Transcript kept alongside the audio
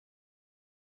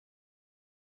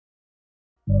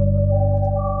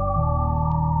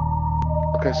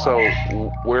Okay, so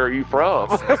where are you from?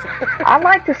 I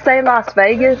like to say Las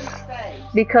Vegas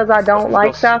because I don't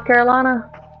like South Carolina.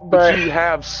 But you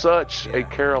have such a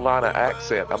Carolina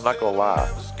accent. I'm not gonna lie.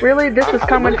 Really, this is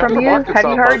coming from you? Have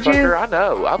you heard you? I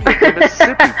know. I've lived in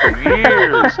Mississippi for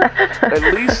years. At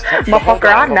least.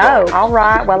 Motherfucker, I know. All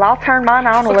right. Well, I'll turn mine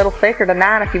on a little thicker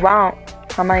tonight if you want.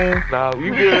 I mean. No, you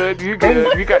good. You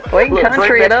good. You got. We can country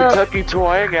bring it that up. Kentucky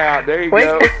twang out. There you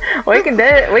go. We can do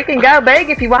it. We can go big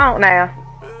if you want now.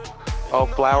 Oh,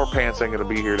 Flower Pants ain't gonna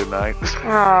be here tonight.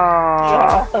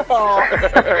 Aww.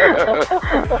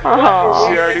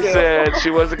 She already said she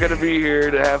wasn't gonna be here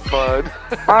to have fun.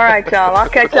 All right, y'all. I'll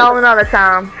catch y'all another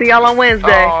time. See y'all on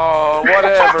Wednesday. Oh,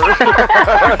 whatever.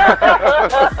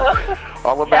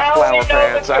 All about Flower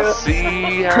Pants. I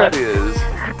see how it is.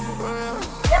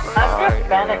 I'm just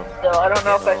manic still. I don't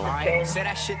know if I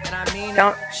should change.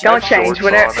 Don't change.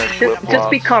 Whatever. Just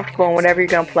be comfortable in whatever you're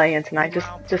gonna play in tonight.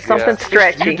 Just something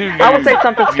stretchy. I would say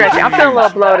something stretchy. I'm feeling a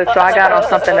little bloated, so I got on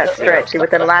something that's stretchy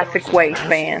with an elastic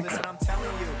waistband.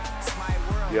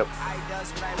 Yep.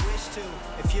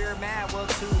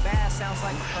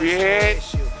 Shit.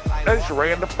 I just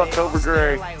ran the fuck over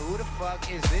Gray.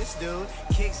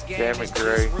 Damn it,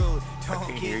 Gray. I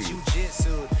can't hear you.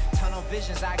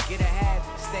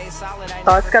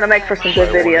 Oh, it's gonna make for some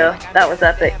good video. That was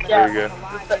epic. There you go.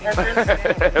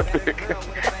 Epic.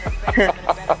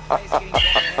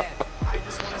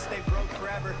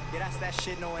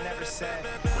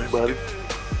 Anybody?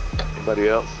 Anybody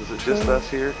else? Is it just us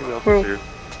here? Who else is here?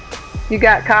 You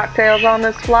got cocktails on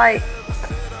this flight?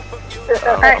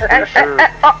 Sure.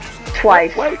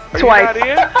 Twice. Wait, are Twice. You not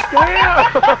in?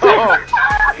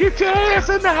 Damn. Get your ass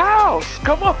in the house.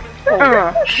 Come on.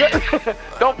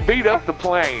 Don't beat up the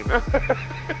plane.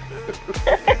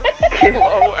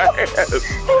 Low ass.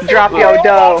 Drop your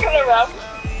dough.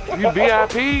 You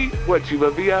VIP? What, you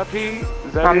a VIP?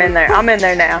 Is that I'm it? in there. I'm in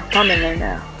there now. I'm in there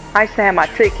now. I used to have my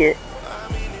ticket.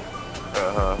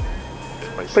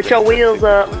 Put your wheels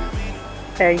up.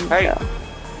 There you go.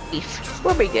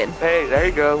 We'll be good. Hey, there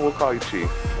you go. We'll call you Chief.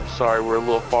 I'm sorry, we're a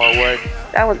little far away.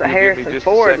 That was a Harrison just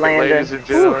Ford landing. Ladies and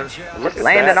gentlemen. Just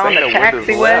landed on the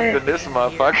taxiway. In this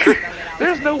motherfucker.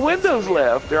 There's no windows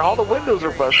left. All the windows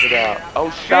are busted out.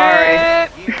 Oh shit! Sorry.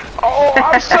 Oh,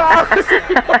 I'm sorry.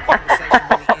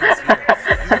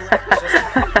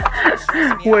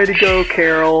 Way to go,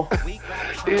 Carol.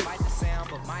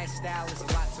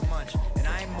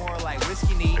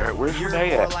 Alright, where's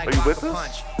Renee at? Are you with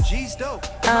us?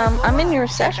 I'm in your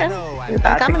session. We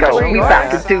about to go. We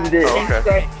about to do this. Oh,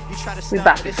 okay. We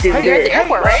about to do You're at the this.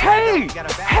 airport, right?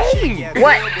 Hey!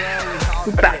 What?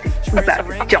 We about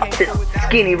to jump this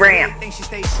skinny ramp.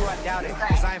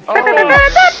 Oh,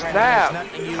 snap.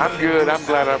 I'm good. I'm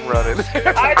glad I'm running.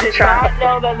 I did not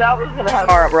know that was gonna happen.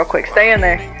 Alright, real quick. Stay in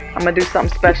there. I'm gonna do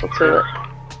something special to it.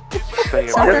 Stay in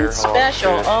Something there.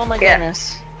 special. Oh my Yeah.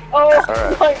 goodness. Oh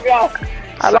Alright. my god.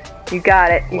 You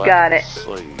got it. You got it.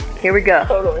 Here we go.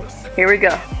 Totally. Here we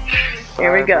go.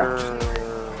 Here we go.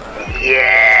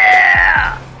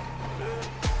 Yeah!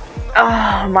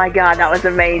 Oh my god, that was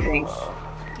amazing.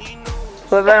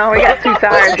 Well, we got 2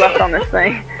 tires left on this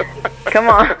thing. Come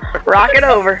on. Rock it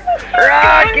over.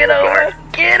 Rock it over.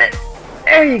 Get it.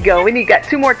 There you go. Got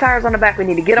 2 more tires on the back. We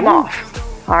need to get them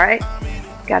off. Alright?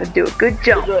 Gotta do a good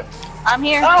jump. I'm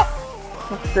here. Oh!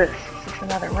 What's this? Is this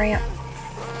another ramp?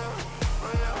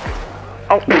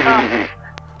 Oh. I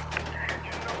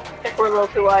think we're a little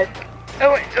too wide.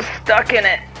 Oh, we're just stuck in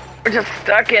it. We're just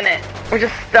stuck in it. We're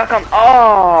just stuck on.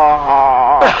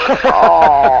 Oh.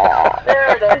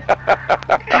 There it is.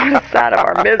 On the side of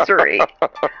our misery.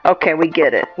 Okay, we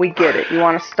get it. We get it. You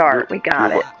want to start? We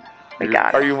got it. We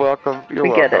got Are it. you welcome? You're We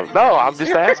welcome. get it. No, I'm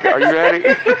just asking. Are you ready?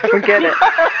 We get it.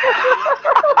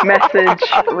 Message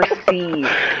received.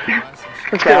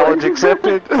 Let's do Challenge it.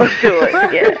 accepted. Let's do it.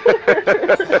 Yeah.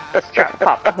 Just trying to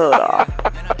pop the hood off.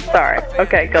 Sorry.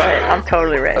 Okay, go ahead. I'm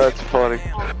totally ready. That's funny.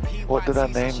 What did I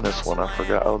name this one? I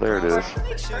forgot. Oh, there it is.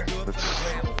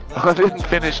 I didn't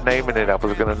finish naming it. I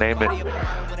was going to name it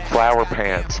Flower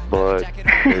Pants, but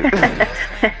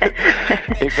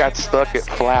it got stuck at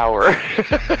Flower.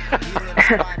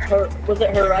 Was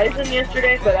it Horizon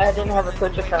yesterday? But I didn't have a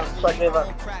Twitch account, so I gave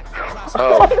up.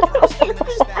 Oh.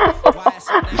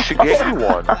 You should get you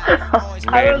one.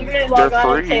 I was going to log they're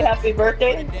on and free. say happy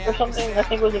birthday or something. I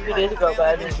think it was a few days ago, but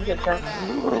I didn't get a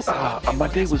chance. My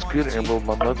day was good, and well,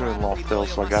 my mother-in-law fell,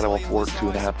 so I got off work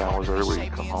 2.5 hours early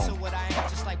to come home.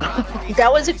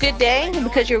 That was a good day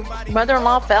because your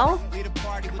mother-in-law fell? I didn't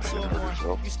hurt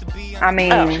herself. I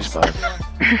mean, She's fine.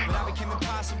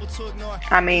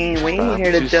 I mean, we ain't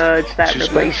here to judge that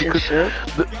relationship.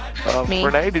 Me?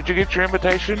 Renee, did you get your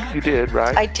invitation? You did,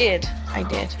 right? I did.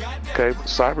 Okay,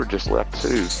 Cyber just left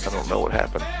too. I don't know what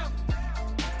happened.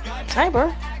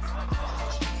 Cyber.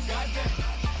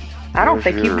 I don't Where's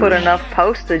think you put enough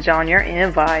postage on your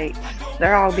invites.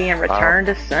 They're all being returned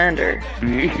to sender.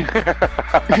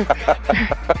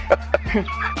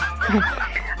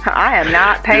 I am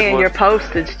not paying your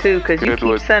postage too, because you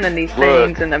keep sending these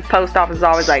things, and the post office is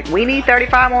always like, we need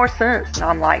 35 more cents. And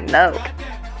I'm like, no,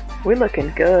 we're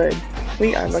looking good.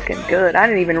 We are looking good. I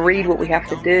didn't even read what we have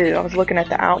to do. I was looking at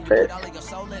the outfits.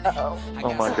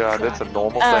 Oh my God, that's a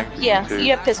normal thing. Yeah, to do.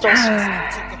 you have pistols.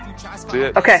 That's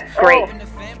it. Okay, great.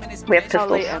 We have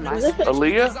pistols.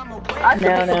 Aaliyah? I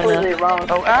could be completely wrong.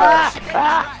 Oh,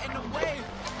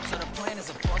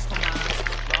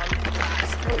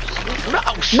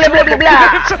 No, Blah, blah, blah, blah.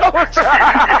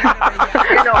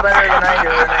 You know better than I do,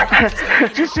 Renee.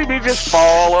 Did you see me just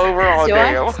fall over on Do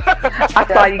I? damn? I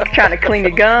thought you were trying to clean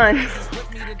your gun.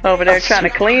 Over there trying to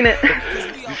clean it.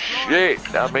 Shit,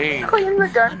 I mean, Clean the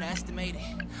gun.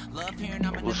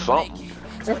 it was something.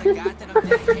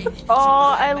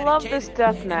 Oh, I love this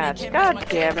death match. God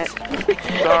damn it.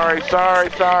 Sorry.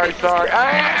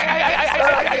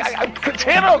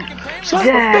 Hit him! Son of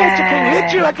a bitch, I can't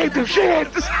hit you, I can't do shit!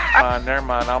 Never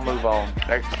mind, I'll move on.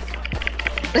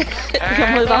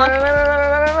 You'll move on?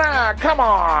 Come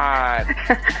on!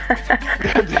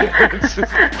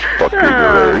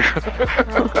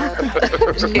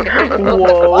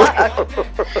 Whoa.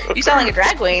 You sound like a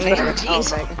drag queen.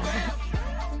 Jeez.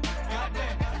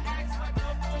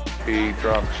 Be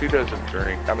drunk. She doesn't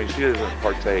drink. I mean, she doesn't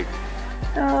partake.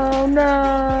 Oh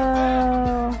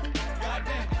no.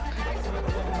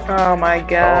 Oh my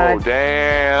God. Oh,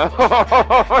 damn.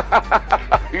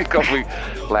 You're gonna be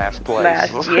last place.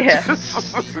 Yeah.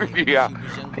 Yeah.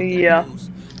 Yeah.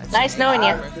 Nice knowing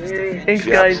you. Thanks,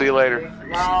 Yeah, guys. see you later.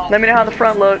 Let me know how the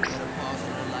front looks.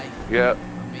 Yep.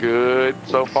 Good.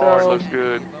 So far, it looks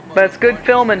good. But it's good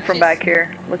filming from back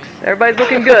here. Everybody's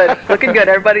looking good. Looking good.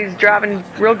 Everybody's driving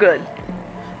real good.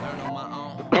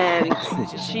 And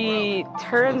she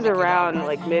turns around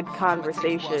like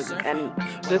mid-conversation, and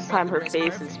this time her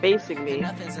face is facing me,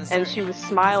 and she was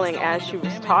smiling as she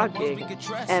was talking,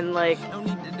 and like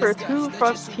her two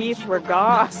front teeth were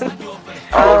gone.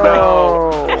 Oh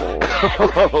no!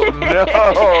 Oh no!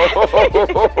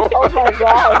 Oh my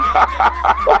God.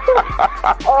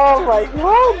 Oh my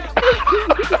God.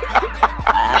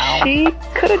 She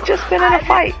could have just been in a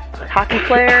fight. Hockey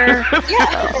player,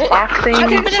 boxing,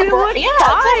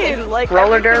 Fine, like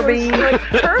roller everything derby. was, like,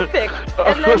 perfect.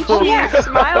 And then she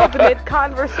smiled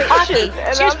mid-conversation. Hockey.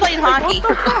 And She was I'm playing just like, hockey.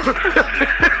 what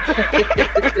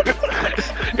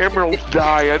the Emerald's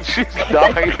dying. She's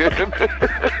dying. I'm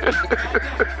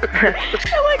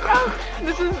like, oh,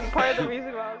 this is part of the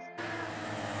reason why I was...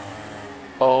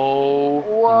 Oh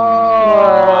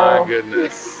Whoa. my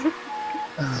goodness.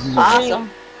 Awesome.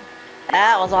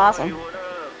 That was awesome.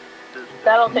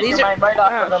 That'll take your mind right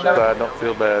off of them. I don't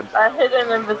feel bad. I hit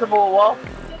an invisible wall.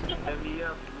 I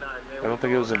don't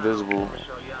think it was invisible.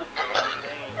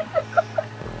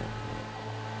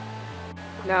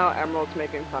 Now Emerald's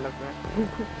making fun of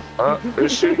me.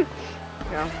 Is she?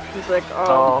 Yeah. He's like,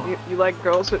 oh, Oh. You like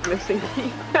girls with missing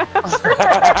teeth?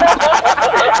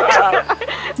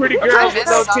 Pretty girls with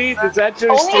no teeth. Is that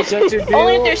your deal?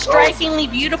 Only if they're strikingly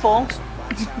beautiful.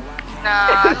 No,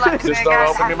 I like Just don't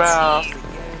open your mouth.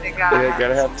 Yeah,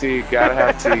 gotta have teeth. Gotta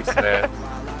have teeth, man.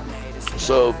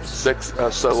 So six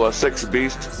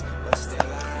beasts.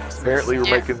 Apparently, we're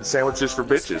making sandwiches for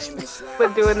bitches.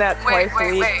 Been doing that twice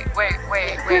a week. Wait.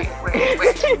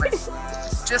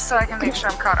 Just so I can make sure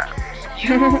I'm caught up.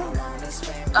 You,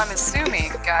 I'm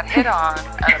assuming, got hit on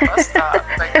at a bus stop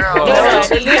by a girl. No,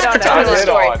 you you have to tell her the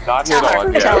story. Not hit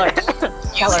on. Tell her.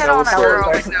 You hit on a girl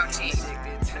with no teeth.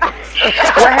 What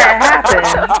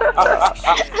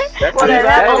had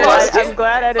happened? Almost. I'm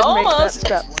glad I didn't Almost. make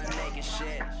that step.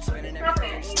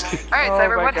 Alright, Oh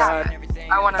Cyber, my what God. happened?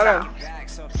 I want to know.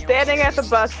 Standing at the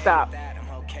bus stop.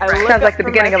 I look Sounds like up the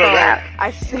from beginning my of a phone. rap.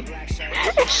 I see.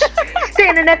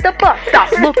 Standing at the bus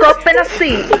stop, look up and I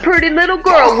see a pretty little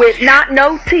girl with not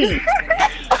no teeth.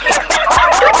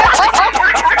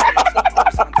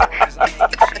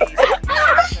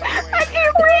 I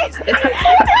can't breathe.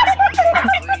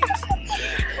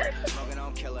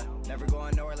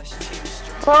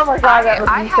 Oh my God, that was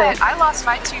insane. I lost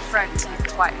my two front teeth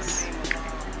twice.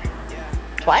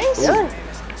 Twice?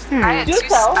 I had Do two.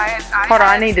 tell. Hold on,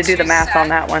 I need to do the math on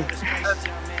that one.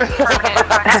 Permanent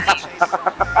front teeth.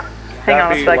 Hang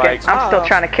on a That'd be second. like- I'm still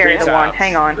trying to carry the one.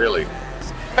 Hang on. Really?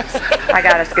 I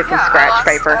gotta get some Yeah, scratch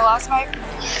paper.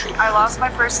 I lost my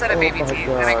first set of baby teeth,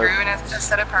 and I grew in a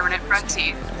set of permanent front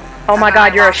teeth. Oh my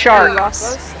God, you're a shark.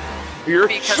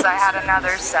 Because I had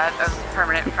another set of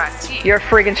permanent front teeth. You're a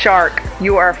friggin' shark.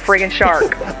 You are a friggin'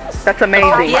 shark. That's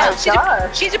amazing. Yeah,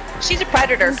 she's a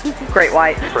predator. Great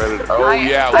white. Predator. Oh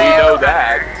yeah, we know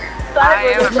that. I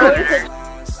am a predator.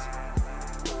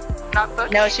 Not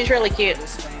Butch. No, she's really cute.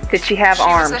 Did she have She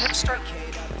was arms? a hipster.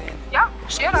 Yeah,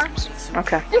 she had arms.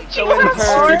 Okay.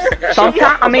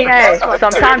 Sometimes, I mean, hey,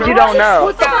 sometimes you don't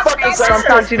know.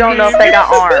 Sometimes you don't know if they got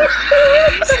arms.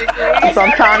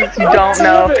 Sometimes you don't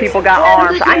know if people got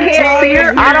arms. I can't see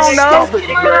her. I don't know.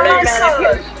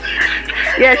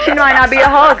 Yeah, she might not be a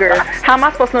hugger. How am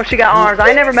I supposed to know if she got arms? I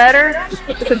ain't never met her.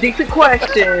 It's a decent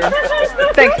question.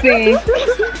 Thanks, Dean.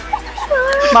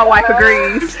 My wife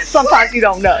agrees. Sometimes you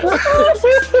don't know. Oh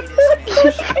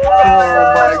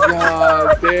my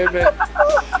God, damn it.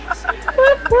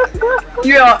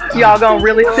 Y'all gonna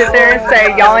really sit there and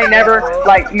say y'all ain't never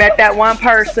like met that one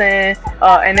person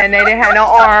and then they didn't have no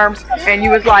arms and you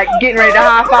was like getting ready to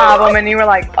high five them and you were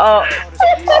like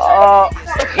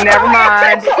never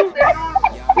mind.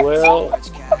 Well,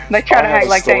 They try to act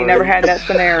like they ain't never had that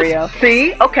scenario.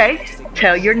 See? Okay.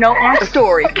 Tell your no arm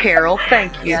story, Carol.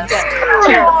 Thank you. No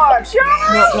arm story.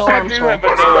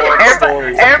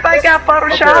 Everybody got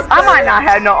Photoshop? I might not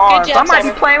have no arms. I might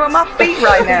be playing with my feet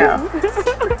right now.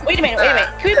 Wait a minute.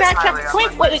 Can we backtrack?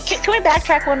 Can we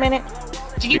backtrack 1 minute?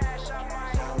 Did you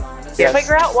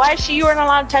figure out why you weren't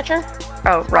allowed to touch her?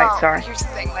 Oh, right, sorry. Here's the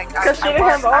thing, like, Because she didn't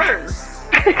have arms.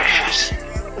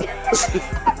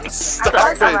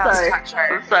 I was allowed to touch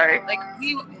her. I'm sorry. Like,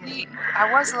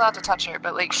 I was allowed to touch her,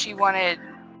 but like, she wanted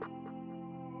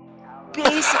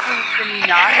basically for me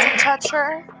not to touch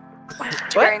her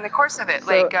during the course of it.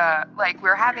 Like we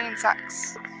were having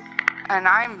sex, and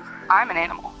I'm an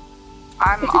animal.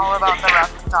 I'm all about the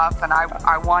rough stuff, and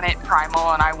I want it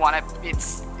primal, and I want it.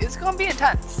 It's gonna be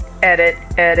intense. Edit.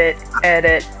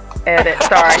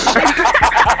 Sorry.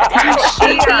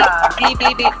 She informs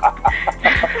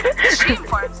me.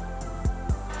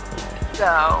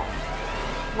 So,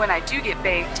 when I do get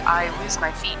baked, I lose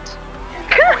my feet and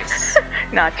my voice.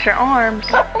 Not your arms.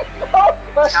 Not my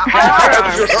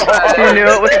arms, but- You knew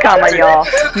it was coming, y'all.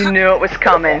 You knew it was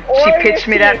coming. She pitched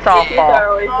me that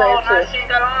softball.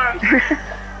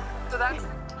 So that's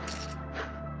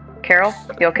Carol,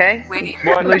 you okay? wait.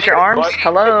 What? Lose your arms? What?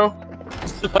 Hello?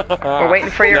 We're waiting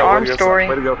for your arm story.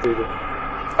 Way to go, Peter.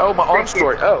 Oh, my arm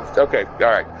story. Oh, okay. All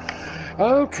right.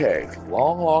 Okay.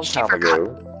 Long time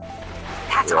ago.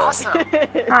 That's awesome. I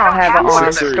don't have an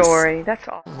arm Scissors. story. That's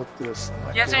all. With this,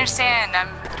 You have to understand,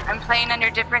 I'm playing under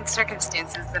different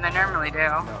circumstances than I normally do.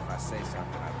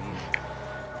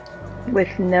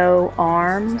 With no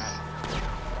arms?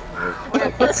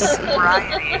 With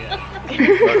sobriety.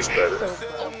 much better.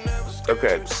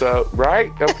 Okay, so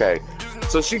right. Okay,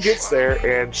 so she gets there,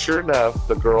 and sure enough,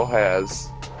 the girl has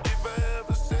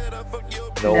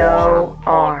no arm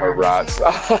on her right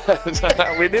side.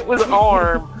 I mean, it was an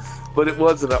arm, but it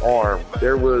wasn't an arm.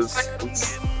 There was,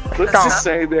 let's just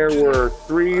say there were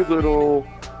 3 little,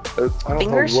 I don't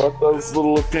Fingers? know what those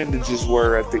little appendages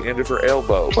were at the end of her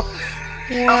elbow.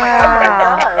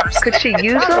 Wow. Could she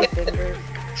use them?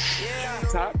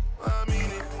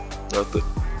 Nothing.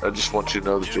 I just want you to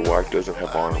know that your wife doesn't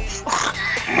have arms.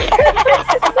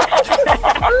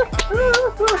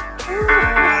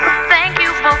 Thank you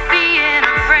for being a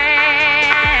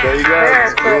friend. There you go.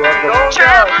 You're welcome.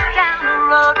 Travel down the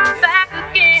road and back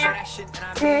again.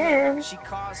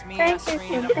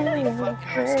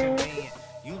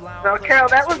 No, Carol,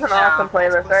 that was an awesome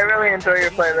playlist. I really enjoy your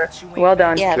playlist. Well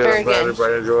done. Yeah, Good, very I'm glad good.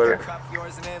 everybody enjoyed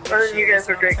it. You guys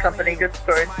were great company. Good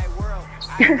story.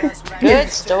 Good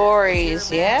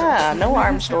stories. Yeah, no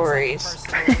arm stories.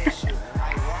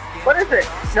 What is it?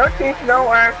 No teeth, no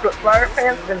arms, but flower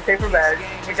pants and paper bags.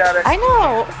 You got it. I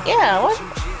know. Yeah, what?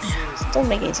 Doesn't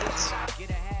make any sense.